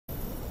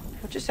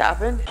What just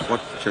happened? What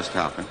just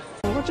happened?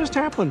 What just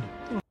happened?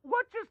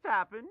 What just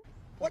happened?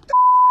 What the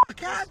f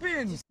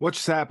happened? What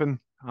just happened?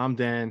 I'm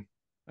Dan.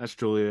 That's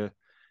Julia.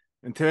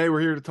 And today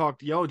we're here to talk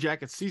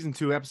Yellowjackets Season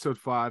 2, Episode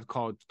 5,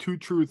 called Two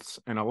Truths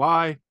and a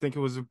Lie. I think it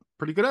was a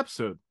pretty good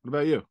episode. What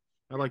about you?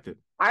 I liked it.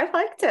 I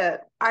liked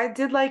it. I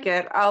did like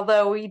it,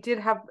 although we did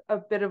have a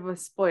bit of a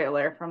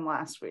spoiler from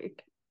last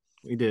week.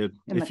 We did.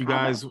 If you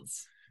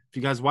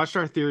guys watched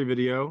our theory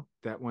video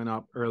that went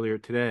up earlier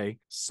today,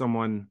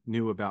 someone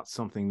knew about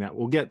something that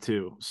we'll get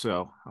to.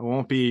 So I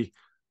won't be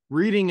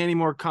reading any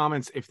more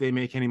comments if they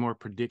make any more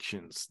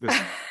predictions,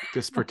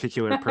 this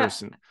particular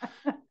person.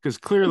 Because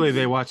clearly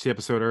they watched the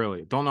episode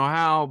early. Don't know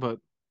how, but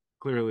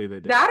clearly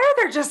they did. That or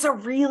they're just a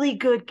really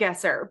good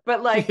guesser.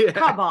 But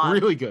come on.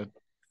 Really good.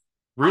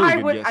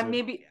 Really good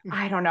guesser.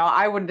 I don't know.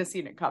 I wouldn't have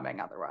seen it coming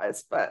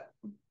otherwise, but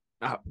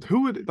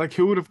who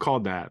would have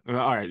called that? All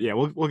right, yeah,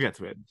 we'll get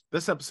to it.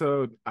 This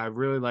episode, I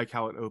really like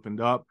how it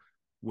opened up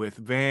with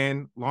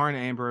Lauren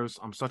Ambrose.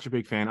 I'm such a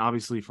big fan,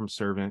 obviously from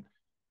Servant,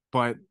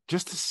 but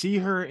just to see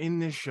her in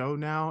this show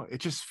now, it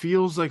just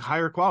feels like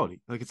higher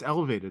quality, like it's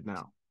elevated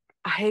now.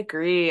 I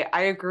agree.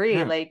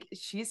 Yeah. Like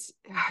she's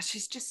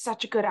just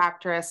such a good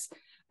actress,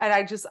 and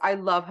I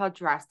love how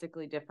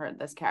drastically different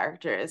this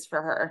character is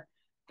for her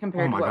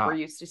compared to what we're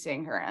used to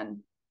seeing her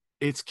in.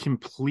 It's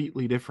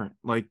completely different.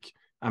 Like,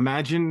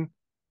 imagine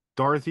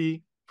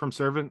Dorothy from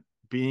Servant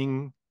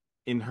being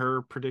in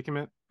her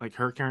predicament, like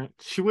her current.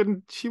 She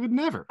would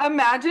never.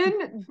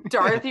 Imagine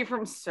Dorothy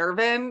from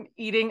Servant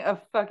eating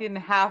a fucking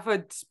half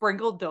a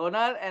sprinkled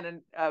donut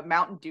and a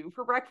Mountain Dew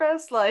for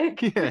breakfast.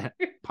 Like, yeah,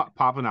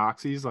 popping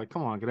oxys. Like,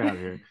 come on, get out of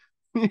here.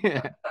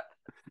 Yeah.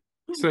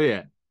 So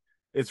yeah,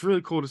 it's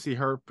really cool to see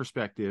her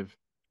perspective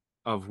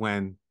of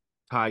when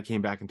Ty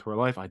came back into her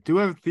life. I do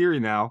have a theory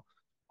now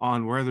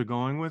on where they're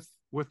going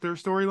with their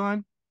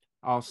storyline.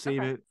 I'll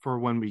save it for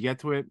when we get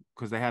to it,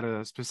 because they had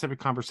a specific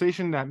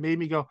conversation that made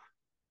me go,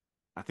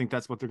 I think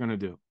that's what they're going to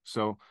do.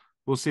 So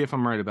we'll see if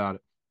I'm right about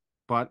it.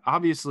 But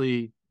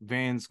obviously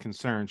Van's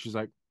concerned. She's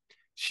like,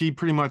 she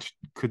pretty much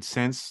could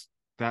sense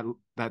that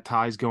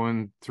Ty's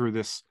going through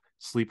this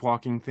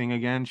sleepwalking thing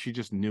again. She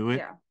just knew it.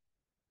 Yeah.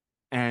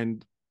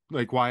 And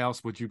like, why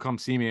else would you come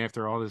see me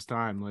after all this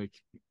time? Like,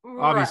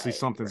 obviously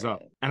something's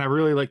up. And I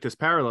really like this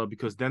parallel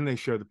because then they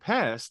show the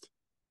past,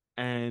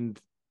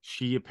 and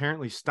she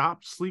apparently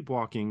stopped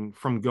sleepwalking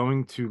from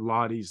going to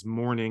Lottie's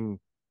morning,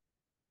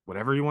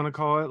 whatever you want to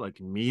call it, like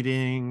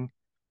meeting,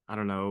 I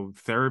don't know,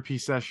 therapy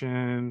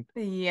session.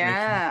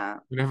 Yeah.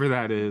 Like, whatever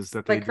that is.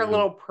 That like her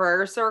little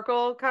prayer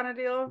circle kind of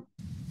deal.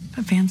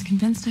 But Van's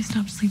convinced I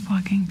stopped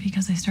sleepwalking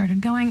because I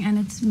started going, and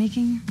it's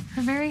making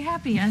her very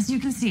happy, as you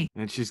can see.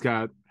 And she's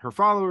got her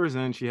followers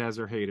and she has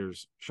her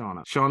haters,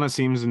 Shauna. Shauna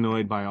seems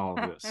annoyed by all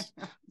of this.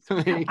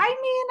 I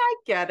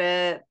get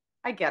it.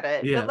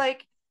 Yeah. But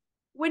like,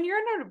 when you're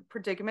in a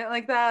predicament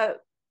like that, I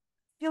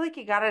feel like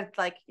you gotta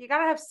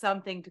have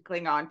something to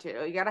cling on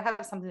to. You gotta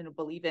have something to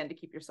believe in to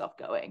keep yourself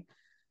going.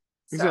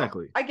 So,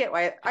 exactly. I get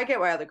why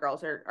other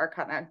girls are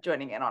kind of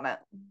joining in on it.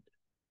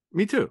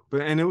 Me too.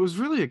 And it was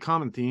really a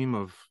common theme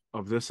of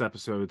this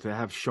episode to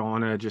have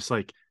Shauna just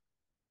like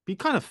be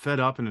kind of fed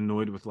up and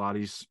annoyed with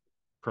Lottie's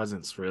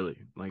presence, really.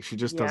 Like, she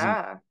just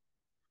doesn't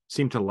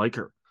seem to like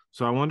her.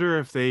 So I wonder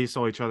if they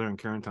saw each other in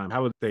current time,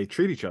 how would they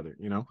treat each other,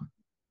 you know?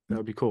 That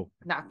would be cool.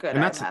 Not good.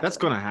 And that's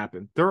going to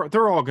happen.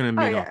 They're all going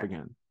to meet up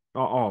again.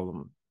 All of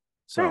them.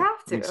 So they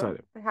have to. I'm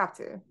excited. They have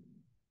to.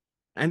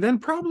 And then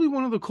probably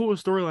one of the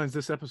coolest storylines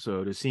this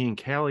episode is seeing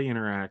Callie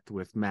interact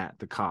with Matt,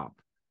 the cop.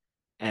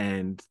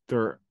 And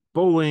they're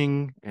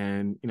bowling,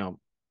 and, you know,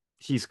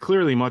 he's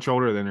clearly much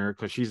older than her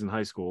because she's in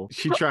high school.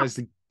 She tries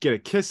to get a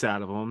kiss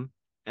out of him,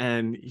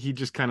 and he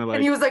just kind of like...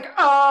 And he was like,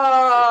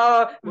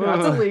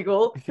 that's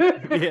illegal.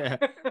 Yeah.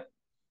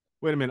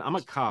 Wait a minute, I'm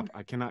a cop.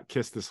 I cannot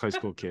kiss this high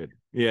school kid.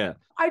 Yeah.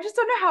 I just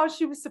don't know how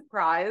she was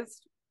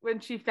surprised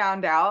when she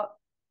found out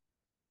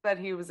that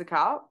he was a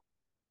cop.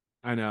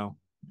 I know.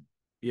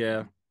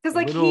 Yeah. Because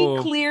he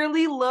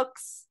clearly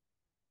looks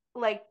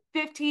like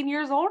 15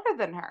 years older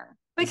than her.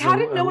 Like, how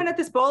did no one at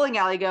this bowling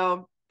alley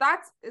go,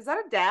 is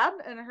that a dad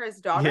and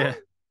his daughter?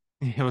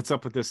 Yeah. What's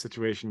up with this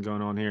situation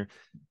going on here?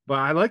 But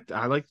I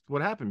liked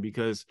what happened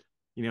because,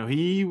 you know,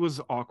 he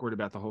was awkward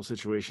about the whole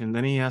situation.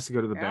 Then he has to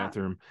go to the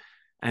bathroom.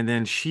 And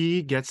then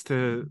she gets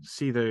to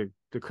see the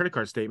credit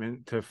card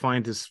statement to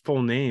find his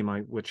full name,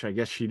 which I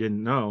guess she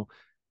didn't know.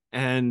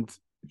 And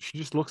she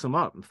just looks him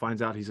up and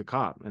finds out he's a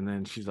cop. And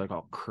then she's like,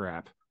 oh,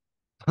 crap.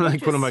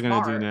 Like, what am I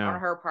going to do now? On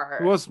her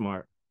part. It was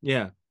smart.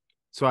 Yeah.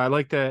 So I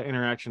like the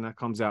interaction that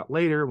comes out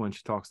later when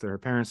she talks to her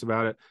parents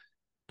about it.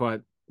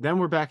 But then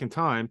we're back in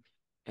time,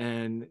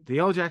 and the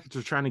Yellowjackets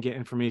are trying to get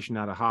information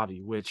out of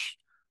Javi, which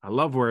I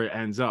love where it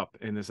ends up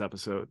in this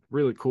episode.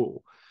 Really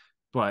cool.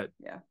 But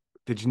yeah.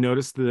 Did you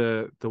notice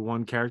the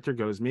one character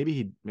goes, maybe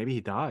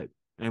he died?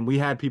 And we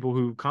had people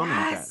who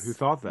commented that, who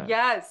thought that.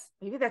 Yes.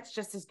 Maybe that's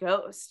just his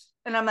ghost.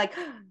 And I'm like,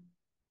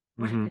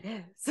 what if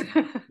it is?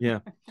 Yeah.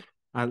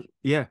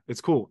 Yeah, it's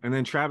cool. And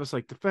then Travis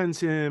like defends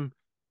him.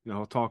 You know,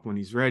 he'll talk when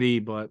he's ready,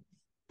 but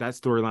that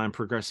storyline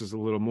progresses a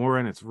little more,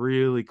 and it's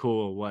really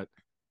cool what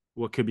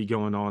could be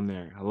going on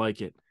there. I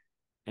like it.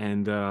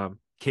 And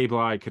Cable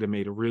Eye could have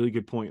made a really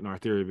good point in our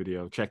theory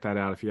video. Check that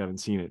out if you haven't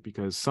seen it,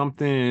 because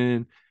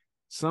something's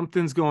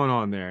going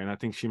on there, and I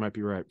think she might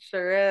be right.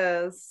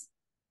 Sure is.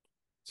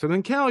 So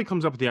then Callie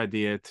comes up with the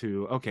idea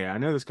to, okay, I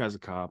know this guy's a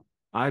cop.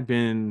 I've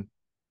been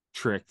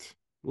tricked.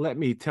 Let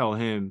me tell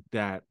him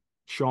that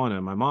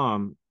Shauna, my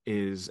mom,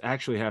 is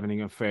actually having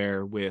an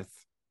affair with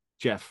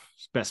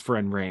Jeff's best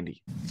friend,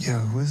 Randy. Yeah,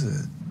 who is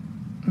it?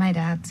 My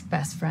dad's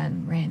best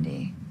friend,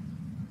 Randy.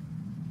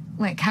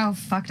 Like, how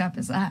fucked up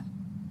is that?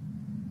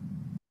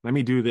 Let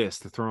me do this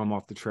to throw him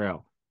off the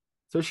trail.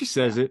 So she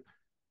says it.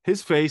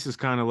 His face is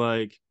kind of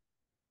like,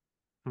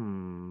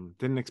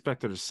 didn't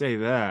expect her to say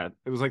that.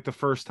 It was like the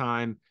first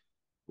time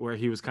where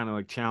he was kind of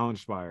like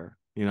challenged by her,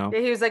 you know?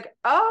 Yeah, he was like,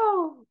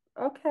 oh,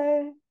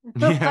 okay.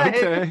 Yeah,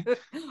 okay. What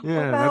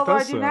Yeah, the hell do I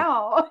does do suck.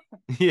 now?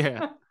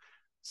 Yeah.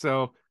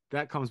 So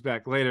that comes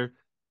back later.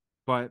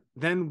 But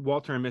then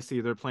Walter and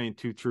Misty, they're playing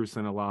Two Truths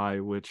and a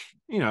Lie, which,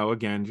 you know,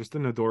 again, just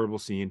an adorable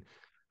scene.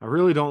 I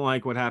really don't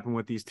like what happened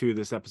with these two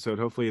this episode.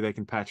 Hopefully they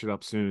can patch it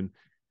up soon,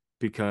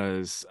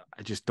 because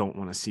I just don't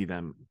want to see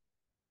them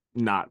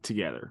not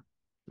together.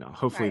 No,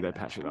 hopefully they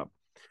patch it up.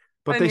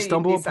 But they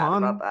stumble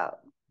upon about that.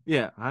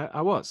 Yeah,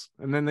 I was.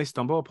 And then they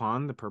stumble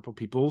upon the Purple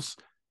People's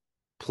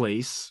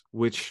place,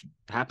 which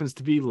happens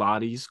to be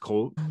Lottie's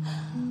cult.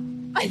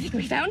 I think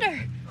we found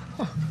her.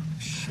 Oh,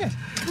 shit.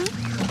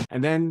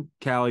 And then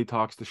Callie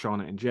talks to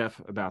Shauna and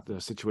Jeff about the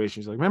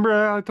situation. She's like,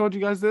 remember I told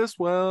you guys this?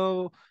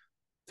 Well,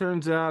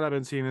 turns out I've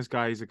been seeing this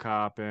guy. He's a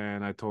cop,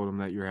 and I told him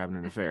that you're having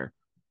an affair.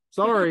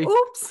 Sorry.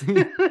 Oops.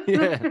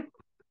 Yeah.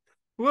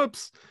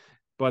 Whoops.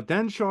 But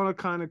then Shauna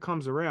kind of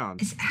comes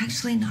around. It's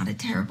actually not a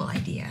terrible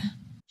idea.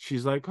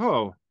 She's like,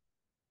 oh,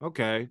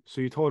 okay.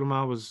 So you told him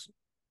I was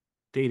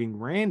dating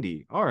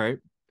Randy. All right.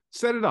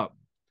 Set it up.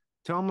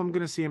 Tell him I'm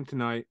going to see him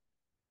tonight.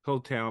 He'll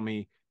tell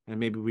me, and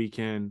maybe we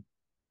can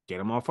get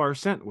him off our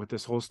scent with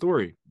this whole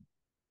story.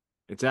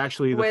 It's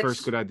actually the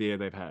first good idea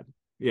they've had.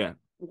 Yeah.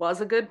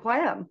 Was a good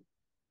plan.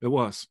 It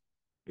was.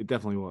 It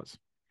definitely was.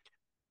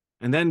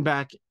 And then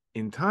back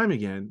in time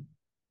again,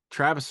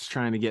 Travis is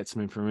trying to get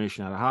some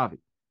information out of Javi.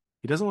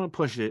 He doesn't want to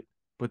push it,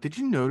 but did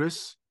you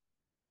notice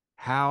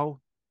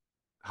how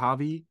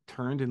Javi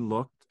turned and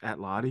looked at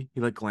Lottie? He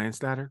like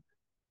glanced at her.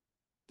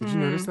 Did you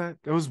notice that?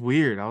 That was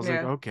weird. I was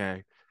like,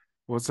 okay,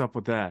 what's up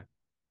with that?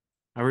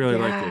 I really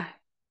liked it.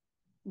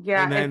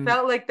 Yeah, then, it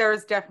felt like there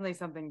was definitely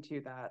something to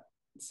that.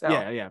 So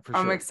yeah, for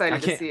sure. I'm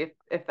excited to see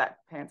if that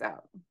pans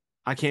out.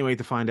 I can't wait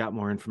to find out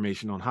more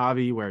information on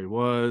Javi, where he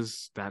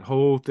was, that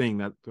whole thing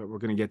that we're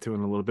going to get to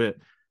in a little bit.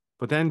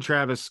 But then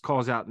Travis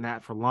calls out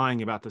Nat for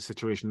lying about the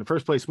situation. In the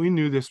first place, we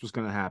knew this was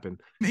going to happen.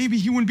 Maybe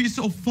he wouldn't be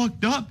so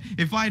fucked up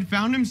if I had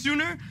found him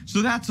sooner,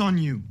 so that's on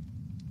you.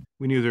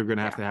 We knew they were going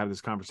to have this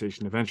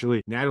conversation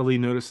eventually. Natalie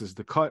notices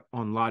the cut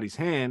on Lottie's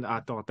hand. I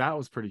thought that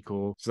was pretty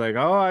cool. She's like,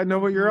 oh, I know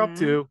what you're up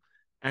to.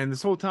 And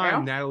this whole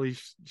time, Natalie,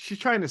 she's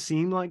trying to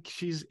seem like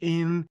she's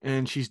in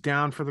and she's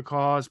down for the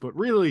cause, but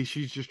really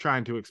she's just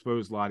trying to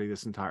expose Lottie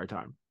this entire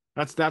time.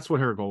 That's what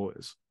her goal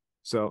is.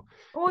 So,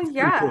 well,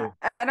 yeah, cool.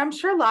 And I'm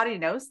sure Lottie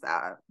knows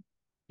that.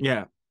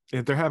 Yeah,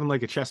 they're having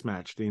like a chess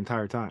match the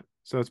entire time,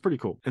 so it's pretty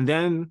cool. And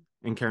then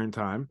in Karen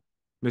time,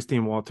 Misty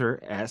and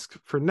Walter ask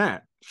for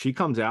Nat. She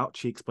comes out,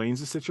 she explains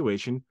the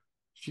situation,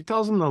 she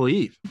tells them to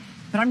leave.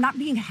 But I'm not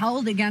being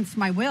held against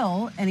my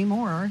will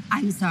anymore.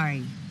 I'm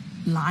sorry,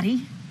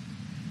 Lottie.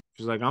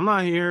 She's like, I'm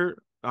not here.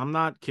 I'm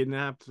not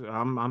kidnapped.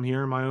 I'm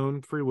here in my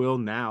own free will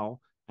now.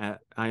 I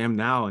am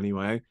now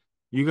anyway.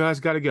 You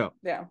guys got to go.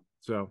 Yeah.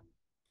 So.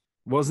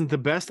 Wasn't the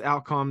best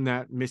outcome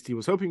that Misty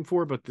was hoping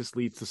for, but this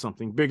leads to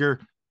something bigger.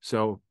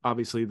 So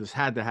obviously this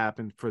had to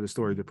happen for the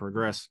story to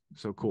progress.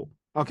 So cool.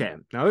 Okay,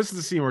 now this is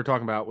the scene we're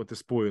talking about with the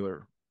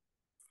spoiler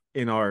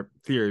in our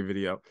theory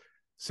video.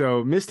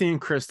 So Misty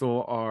and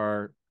Crystal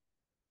are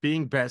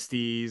being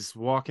besties,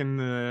 walking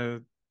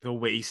the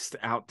waste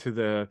out to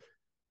the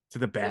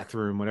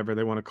bathroom, whatever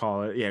they want to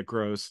call it. Yeah,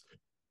 gross.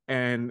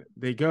 And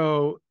they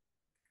go,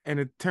 and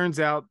it turns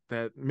out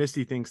that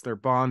Misty thinks they're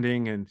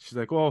bonding, and she's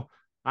like, well,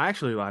 I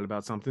actually lied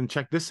about something.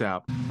 Check this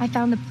out. I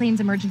found the plane's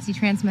emergency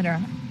transmitter.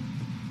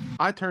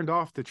 I turned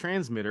off the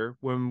transmitter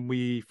when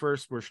we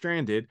first were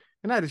stranded,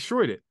 and I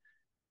destroyed it.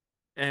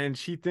 And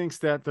she thinks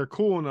that they're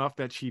cool enough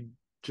that she'd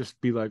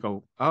just be like,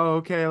 oh,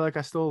 okay, like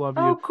I still love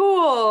you. Oh,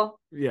 cool.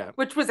 Yeah.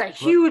 Which was a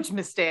huge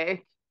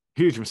mistake.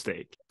 Huge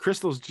mistake.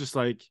 Crystal's just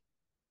like,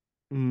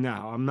 no,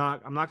 I'm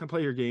not gonna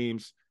play your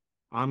games.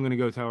 I'm gonna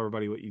go tell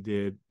everybody what you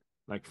did.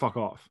 Like, fuck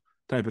off.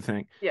 Type of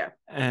thing. Yeah.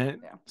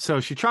 And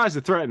so she tries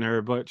to threaten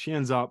her, but she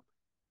ends up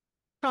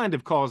kind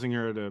of causing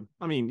her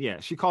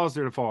to, she caused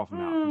her to fall off a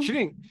mountain.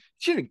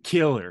 She didn't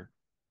kill her,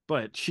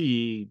 but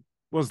she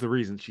was the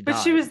reason she died.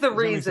 But she was the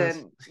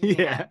reason.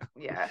 Yeah.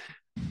 Yeah.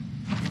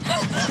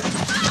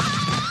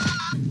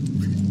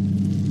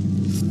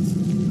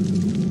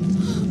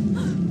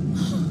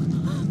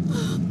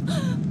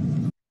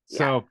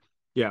 So,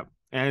 yeah.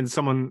 And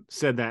someone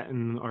said that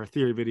in our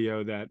theory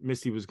video that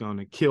Misty was going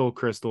to kill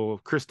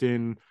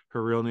Kristen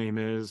her real name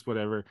is,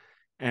 whatever.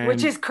 And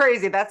which is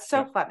crazy. That's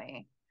so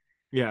funny.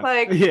 Yeah.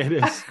 Like, yeah, it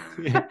is.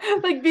 Yeah.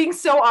 like being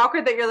so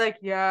awkward that you're like,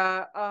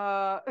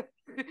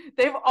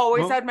 they've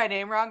always Well, had my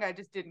name wrong. I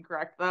just didn't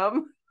correct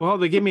them. well,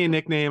 they give me a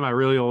nickname. I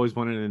really always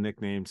wanted a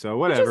nickname. So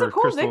whatever. Which is a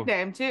cool Crystal.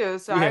 nickname too.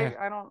 So Yeah.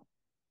 I don't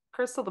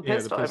Crystal the Yeah,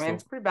 Pistol. the I mean, pistol.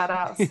 it's pretty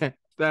badass. Yeah,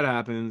 that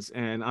happens.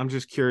 And I'm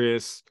just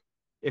curious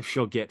if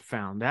she'll get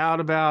found out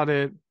about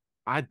it.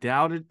 I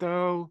doubt it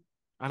though.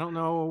 I don't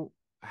know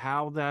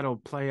how that'll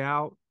play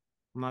out.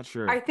 I'm not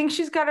sure. I think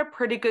she's got a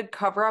pretty good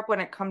cover up when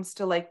it comes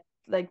to like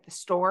the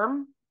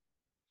storm.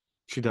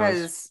 She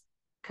does.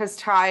 Because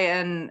Ty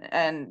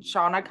and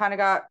Shauna kind of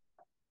got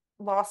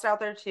lost out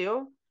there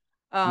too.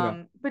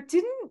 But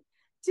didn't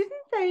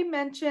they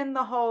mention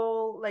the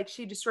whole like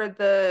she destroyed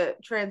the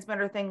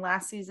transmitter thing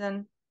last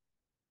season?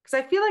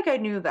 Because I feel like I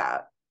knew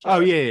that. Oh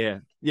yeah.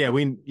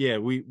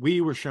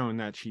 We were shown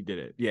that she did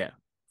it. Yeah.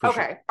 Okay.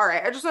 Sure. All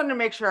right. I just wanted to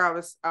make sure I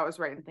was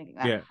right in thinking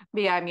that. Yeah.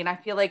 But yeah, I mean, I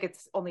feel like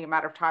it's only a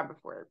matter of time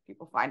before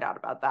people find out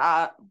about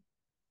that.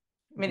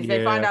 I mean, if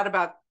they find out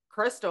about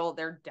Crystal,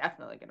 they're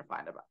definitely going to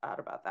find out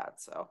about that.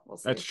 So we'll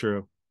see. That's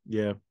true.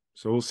 Yeah.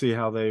 So we'll see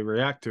how they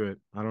react to it.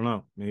 I don't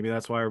know. Maybe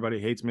that's why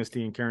everybody hates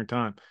Misty and Karen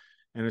Time.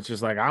 And it's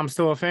just like, I'm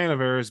still a fan of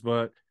hers,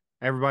 but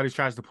everybody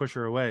tries to push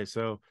her away.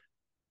 So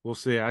we'll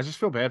see. I just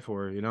feel bad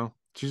for her, you know?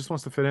 She just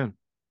wants to fit in.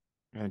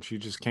 And she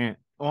just can't.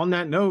 On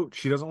that note,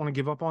 she doesn't want to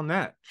give up on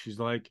that. She's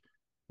like,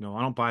 no,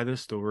 I don't buy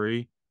this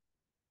story.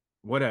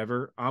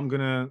 Whatever. I'm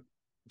going to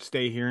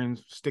stay here and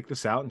stick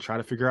this out and try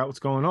to figure out what's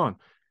going on.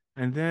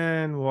 And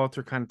then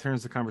Walter kind of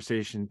turns the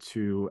conversation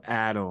to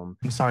Adam.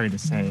 I'm sorry to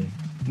say,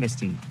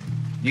 Misty,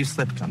 you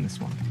slipped on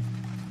this one.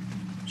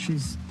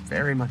 She's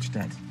very much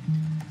dead.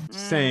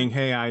 Saying,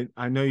 hey,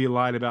 I know you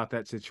lied about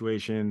that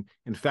situation.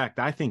 In fact,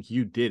 I think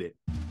you did it.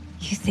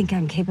 You think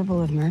I'm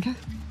capable of murder?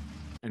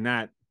 And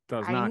that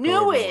does I not knew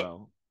go over it.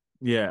 well.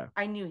 Yeah.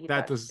 I knew he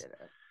that did it.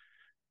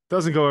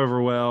 Doesn't go over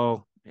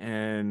well,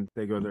 and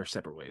they go their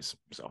separate ways.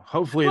 So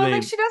hopefully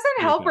like she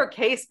doesn't help her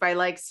case by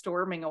like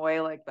storming away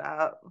like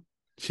that.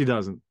 She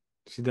doesn't.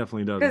 She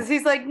definitely doesn't. Because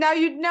he's like, now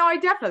I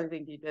definitely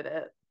think you did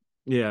it.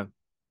 Yeah.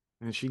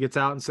 And she gets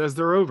out and says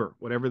they're over.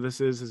 Whatever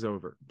this is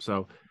over.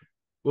 So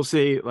we'll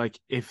see. Like,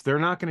 if they're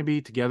not going to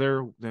be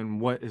together, then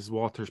what is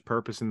Walter's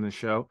purpose in this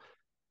show?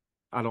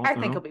 I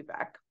think he'll be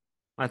back.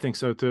 I think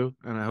so too,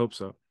 and I hope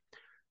so.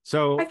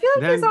 So I feel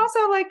like he's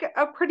also like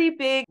a pretty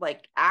big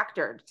like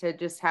actor to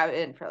just have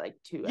in for like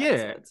 2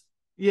 episodes.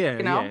 Yeah,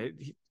 you know?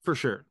 for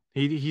sure.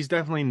 He's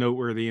definitely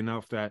noteworthy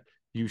enough that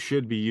you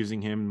should be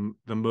using him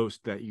the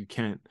most that you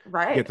can.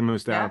 Right. Get the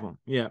most out of him.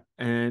 Yeah.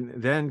 And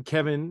then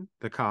Kevin,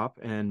 the cop,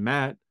 and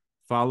Matt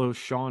follow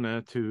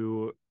Shauna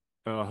to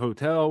a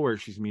hotel where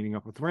she's meeting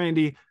up with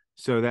Randy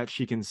so that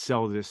she can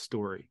sell this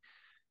story.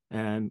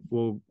 And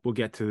we'll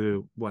get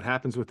to what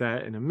happens with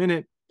that in a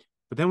minute.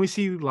 But then we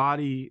see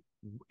Lottie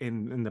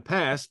in the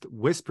past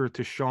whisper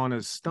to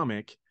Shauna's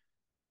stomach,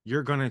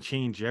 "You're gonna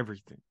change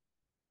everything."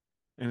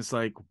 And it's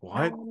like,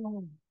 what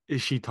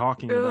is she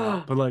talking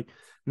about? But like,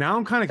 now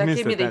I'm kind of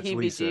convinced that that's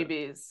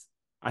Lisa.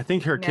 I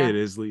think her kid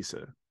is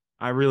Lisa.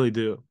 I really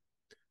do.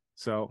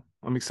 So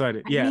I'm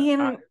excited. I mean,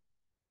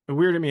 it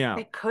weirded me out.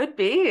 It could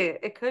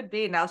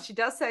be. Now she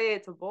does say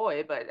it's a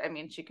boy, but I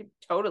mean, she could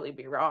totally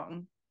be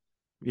wrong.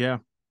 Yeah,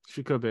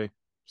 she could be.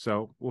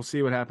 So we'll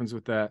see what happens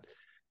with that.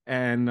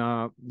 And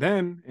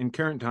then in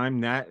current time,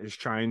 Nat is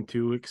trying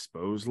to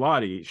expose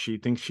Lottie. She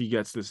thinks she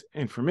gets this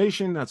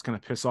information that's going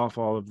to piss off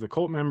all of the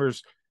cult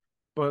members,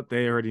 but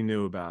they already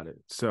knew about it.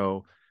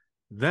 So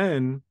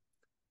then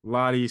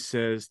Lottie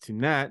says to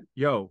Nat,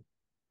 yo,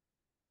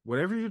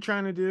 whatever you're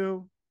trying to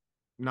do,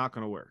 not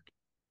going to work.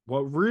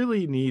 What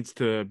really needs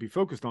to be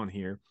focused on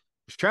here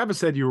is Travis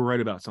said you were right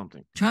about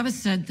something.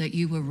 Travis said that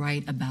you were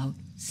right about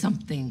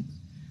something.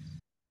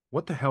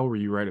 What the hell were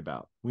you right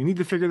about? We need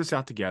to figure this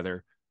out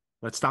together.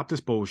 Let's stop this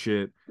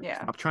bullshit.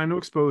 Yeah. Stop trying to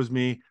expose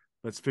me.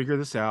 Let's figure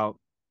this out.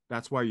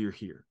 That's why you're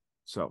here.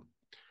 So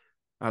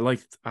I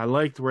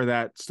liked where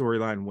that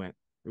storyline went.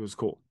 It was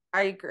cool.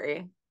 I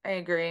agree.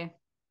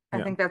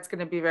 I think that's going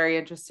to be very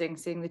interesting,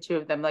 seeing the two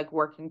of them like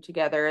working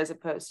together as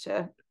opposed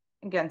to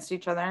against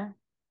each other.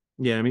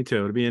 Yeah, me too.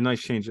 It'll be a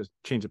nice change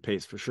of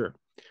pace for sure.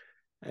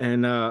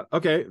 And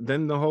okay,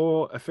 then the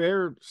whole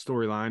affair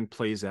storyline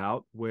plays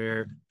out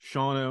where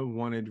Shauna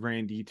wanted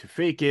Randy to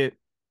fake it,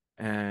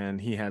 and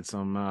he had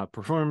some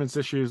performance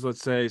issues,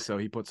 let's say, so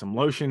he put some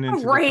lotion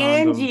into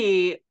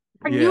Randy.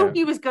 I knew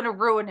he was going to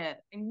ruin it.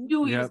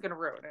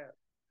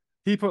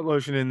 He put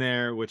lotion in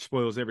there, which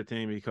spoils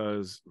everything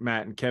because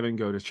Matt and Kevin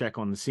go to check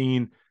on the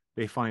scene.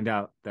 They find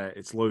out that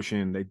it's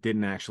lotion. They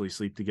didn't actually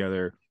sleep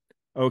together.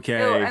 Okay.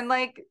 Ew, and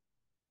like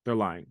they're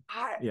lying.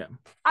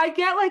 I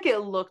get like it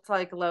looked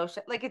like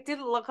lotion. Like it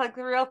didn't look like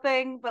the real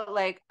thing, but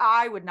like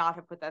I would not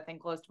have put that thing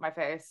close to my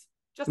face.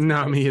 Just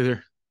not me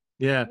either.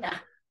 Yeah.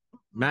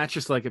 Matt's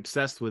just like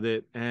obsessed with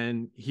it,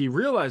 and he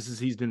realizes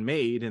he's been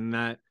made and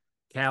that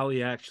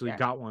Callie actually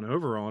got one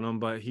over on him,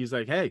 but he's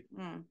like, hey,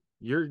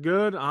 you're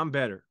good, I'm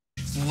better.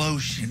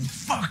 Lotion,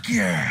 fuck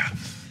yeah.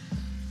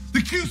 The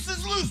goose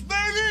is loose,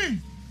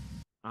 baby.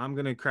 I'm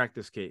going to crack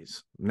this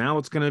case. Now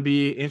it's going to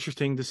be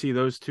interesting to see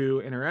those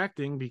two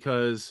interacting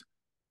because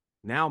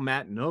now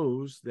Matt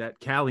knows that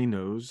Callie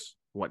knows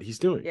what he's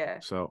doing. Yeah.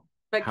 So,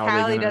 but how are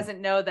they Callie gonna...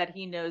 doesn't know that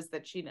he knows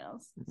that she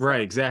knows. So.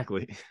 Right,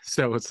 exactly.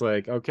 So it's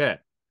like, okay,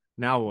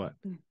 now what?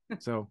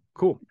 So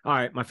cool. All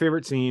right, my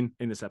favorite scene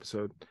in this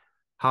episode.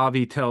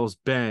 Javi tells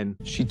Ben,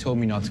 she told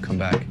me not to come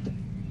back.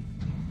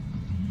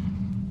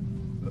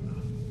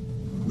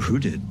 Who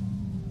did?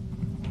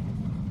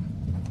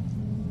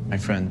 My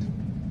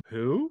friend.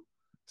 Who?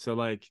 So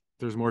like,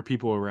 there's more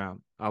people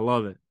around. I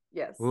love it.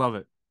 Yes. Love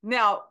it.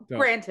 Now,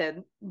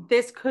 granted,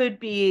 this could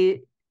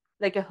be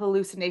like a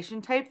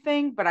hallucination type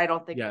thing, but I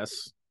don't think.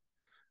 Yes.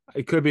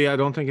 It could be. I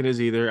don't think it is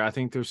either. I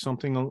think there's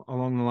something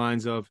along the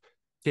lines of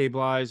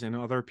Cable Eyes and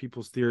other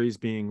people's theories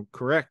being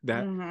correct,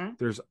 that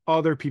there's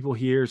other people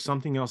here.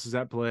 Something else is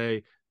at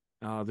play.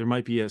 There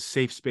might be a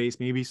safe space,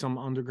 maybe some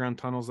underground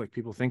tunnels like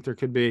people think there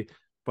could be,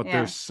 but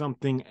there's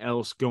something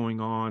else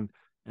going on.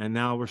 And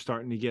now we're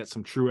starting to get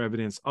some true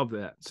evidence of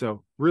that.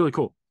 So really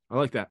cool. I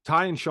like that.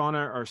 Ty and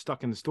Shauna are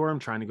stuck in the storm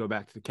trying to go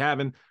back to the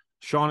cabin.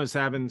 Shauna's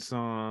having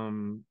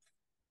some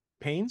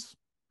pains,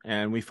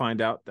 and we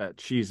find out that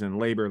she's in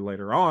labor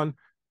later on.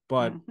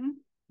 But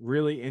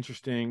really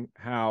interesting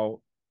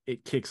how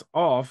it kicks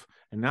off.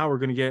 And now we're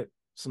going to get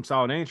some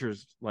solid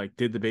answers. Like,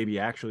 did the baby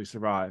actually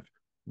survive?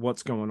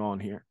 What's going on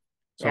here?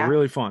 So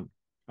really fun.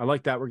 I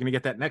like that. We're going to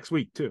get that next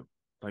week too.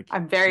 Like,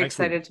 I'm very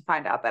excited to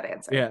find out that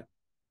answer. Yeah.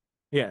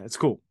 Yeah, it's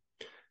cool.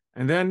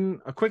 And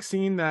then a quick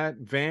scene that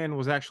Van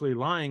was actually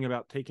lying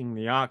about taking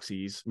the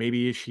oxys.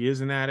 Maybe she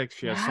is an addict.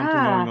 She has something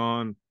going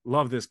on.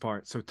 Love this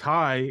part. So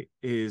Ty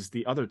is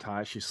the other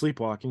Ty. She's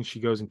sleepwalking.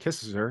 She goes and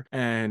kisses her.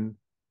 And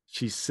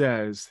she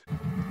says,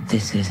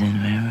 "This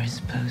isn't where we're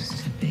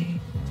supposed to be."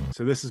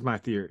 So this is my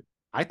theory.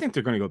 I think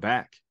they're going to go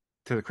back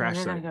to the crash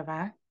site. They're going to go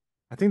back?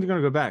 I think they're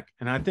going to go back.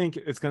 And I think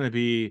it's going to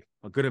be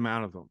a good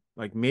amount of them.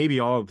 Like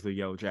maybe all of the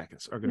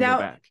Yellowjackets are going to go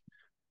back.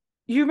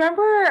 You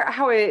remember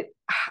how I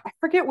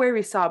forget where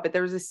we saw, but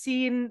there was a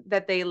scene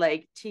that they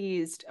like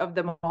teased of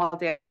them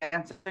all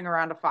dancing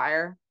around a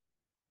fire.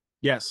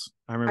 Yes,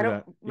 I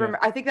remember that.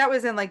 I think that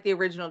was in like the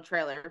original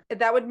trailer.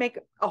 That would make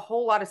a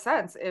whole lot of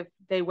sense if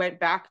they went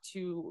back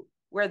to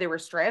where they were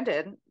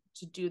stranded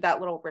to do that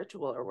little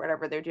ritual or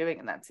whatever they're doing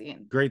in that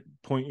scene. Great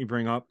point you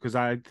bring up, because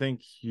I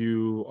think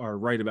you are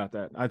right about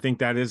that. I think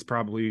that is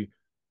probably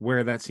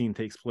where that scene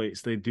takes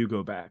place. They do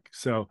go back.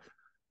 So,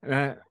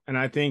 and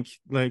I think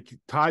like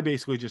Ty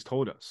basically just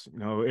told us, you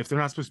know, if they're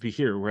not supposed to be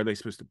here, where are they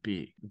supposed to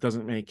be? It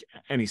doesn't make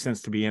any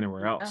sense to be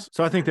anywhere else.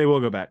 So I think they will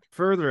go back.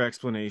 Further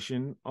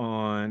explanation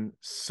on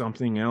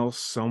something else.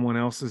 Someone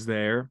else is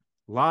there.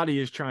 Lottie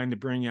is trying to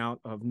bring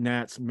out of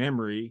Nat's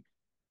memory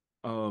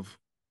of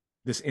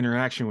this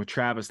interaction with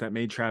Travis that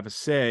made Travis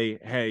say,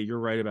 "Hey, you're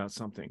right about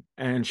something."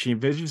 And she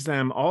envisions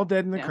them all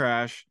dead in the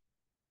crash.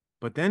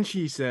 But then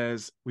she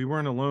says, "We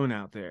weren't alone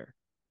out there.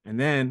 And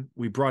then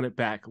we brought it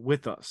back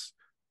with us.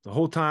 The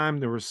whole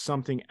time there was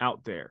something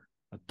out there,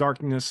 a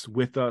darkness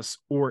with us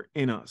or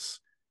in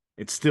us.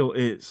 It still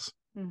is."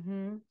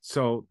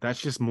 So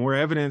that's just more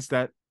evidence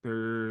that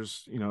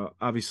there's, you know,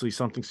 obviously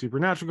something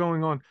supernatural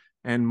going on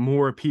and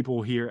more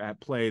people here at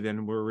play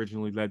than we're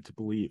originally led to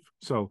believe.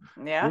 So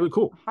really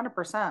cool.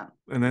 100%.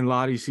 And then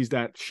Lottie sees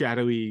that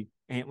shadowy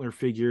antler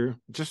figure.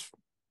 Just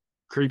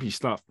creepy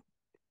stuff.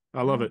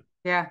 I love it.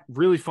 Yeah.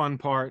 Really fun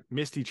part.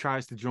 Misty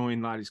tries to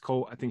join Lottie's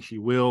cult. I think she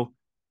will,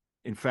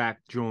 in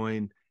fact,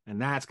 join. And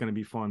that's going to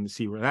be fun to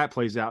see where that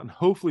plays out. And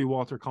hopefully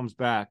Walter comes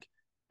back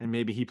and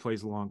maybe he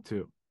plays along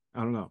too.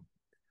 I don't know.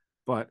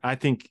 But I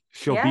think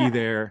she'll be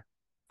there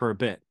for a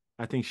bit.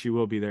 I think she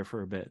will be there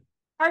for a bit.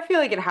 I feel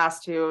like it has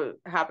to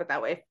happen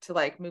that way to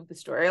like move the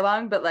story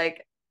along. But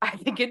like, I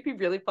think it'd be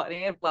really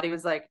funny if Lottie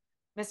was like,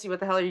 "Misty, what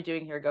the hell are you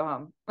doing here? Go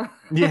home."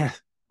 Yeah,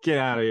 get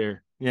out of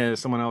here. Yeah,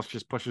 someone else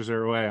just pushes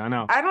her away. I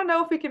know. I don't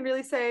know if we can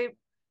really say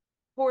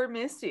poor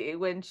Misty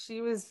when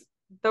she was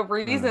the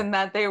reason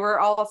that they were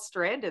all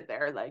stranded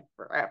there like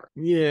forever.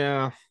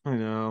 Yeah, I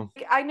know.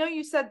 I know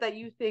you said that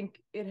you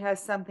think it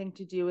has something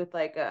to do with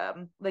like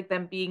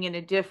them being in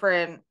a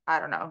different, I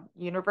don't know,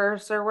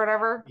 universe or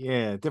whatever.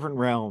 Yeah, different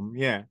realm.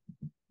 Yeah.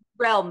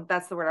 Realm,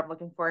 that's the word I'm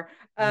looking for.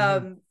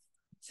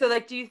 So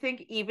like, do you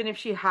think even if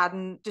she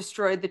hadn't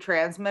destroyed the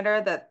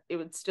transmitter that it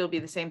would still be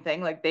the same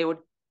thing? Like they would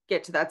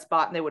get to that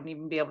spot and they wouldn't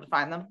even be able to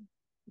find them?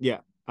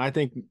 Yeah, I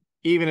think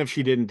even if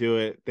she didn't do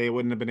it, they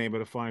wouldn't have been able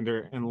to find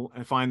her and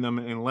find them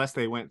unless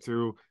they went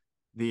through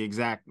the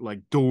exact like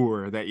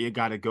door that you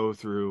got to go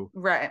through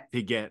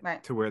to get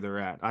to where they're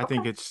at. I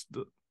think it's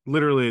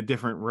literally a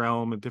different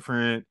realm, a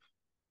different,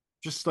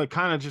 just like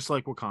kind of just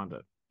like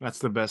Wakanda. That's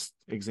the best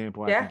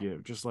example I can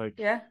give. Just like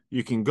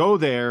you can go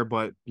there,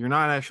 but you're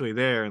not actually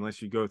there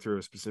unless you go through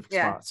a specific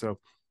spot. So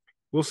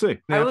we'll see.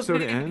 The I would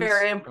be ends.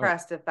 very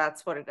impressed if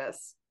that's what it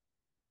is.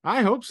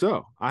 I hope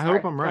so. I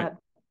hope I'm right.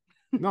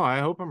 No, I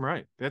hope I'm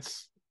right.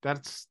 That's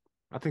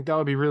I think that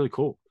would be really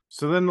cool.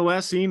 So then the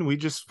last scene, we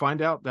just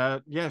find out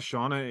that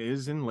Shauna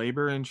is in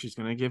labor and she's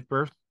going to give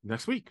birth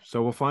next week.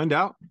 So we'll find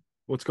out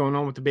what's going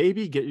on with the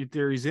baby. Get your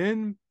theories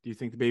in. Do you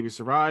think the baby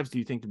survives? Do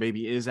you think the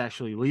baby is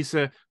actually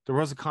Lisa? There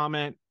was a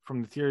comment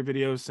from the theory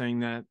video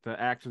saying that the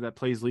actor that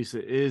plays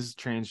Lisa is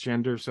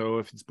transgender. So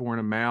if it's born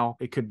a male,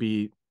 it could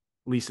be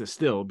Lisa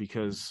still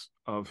because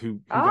of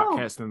who got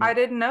cast in. I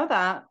didn't know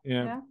that.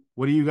 Yeah.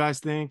 What do you guys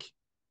think?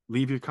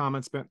 Leave your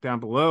comments down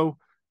below.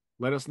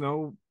 Let us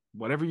know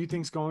whatever you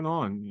think's going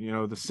on. You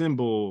know, the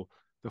symbol,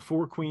 the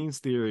Four Queens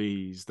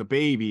theories, the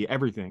baby,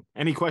 everything.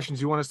 Any questions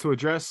you want us to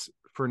address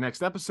for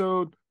next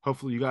episode?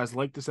 Hopefully you guys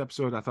liked this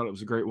episode. I thought it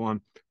was a great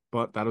one,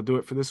 but that'll do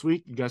it for this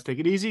week. You guys take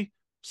it easy.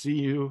 See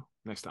you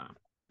next time.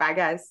 Bye,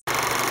 guys.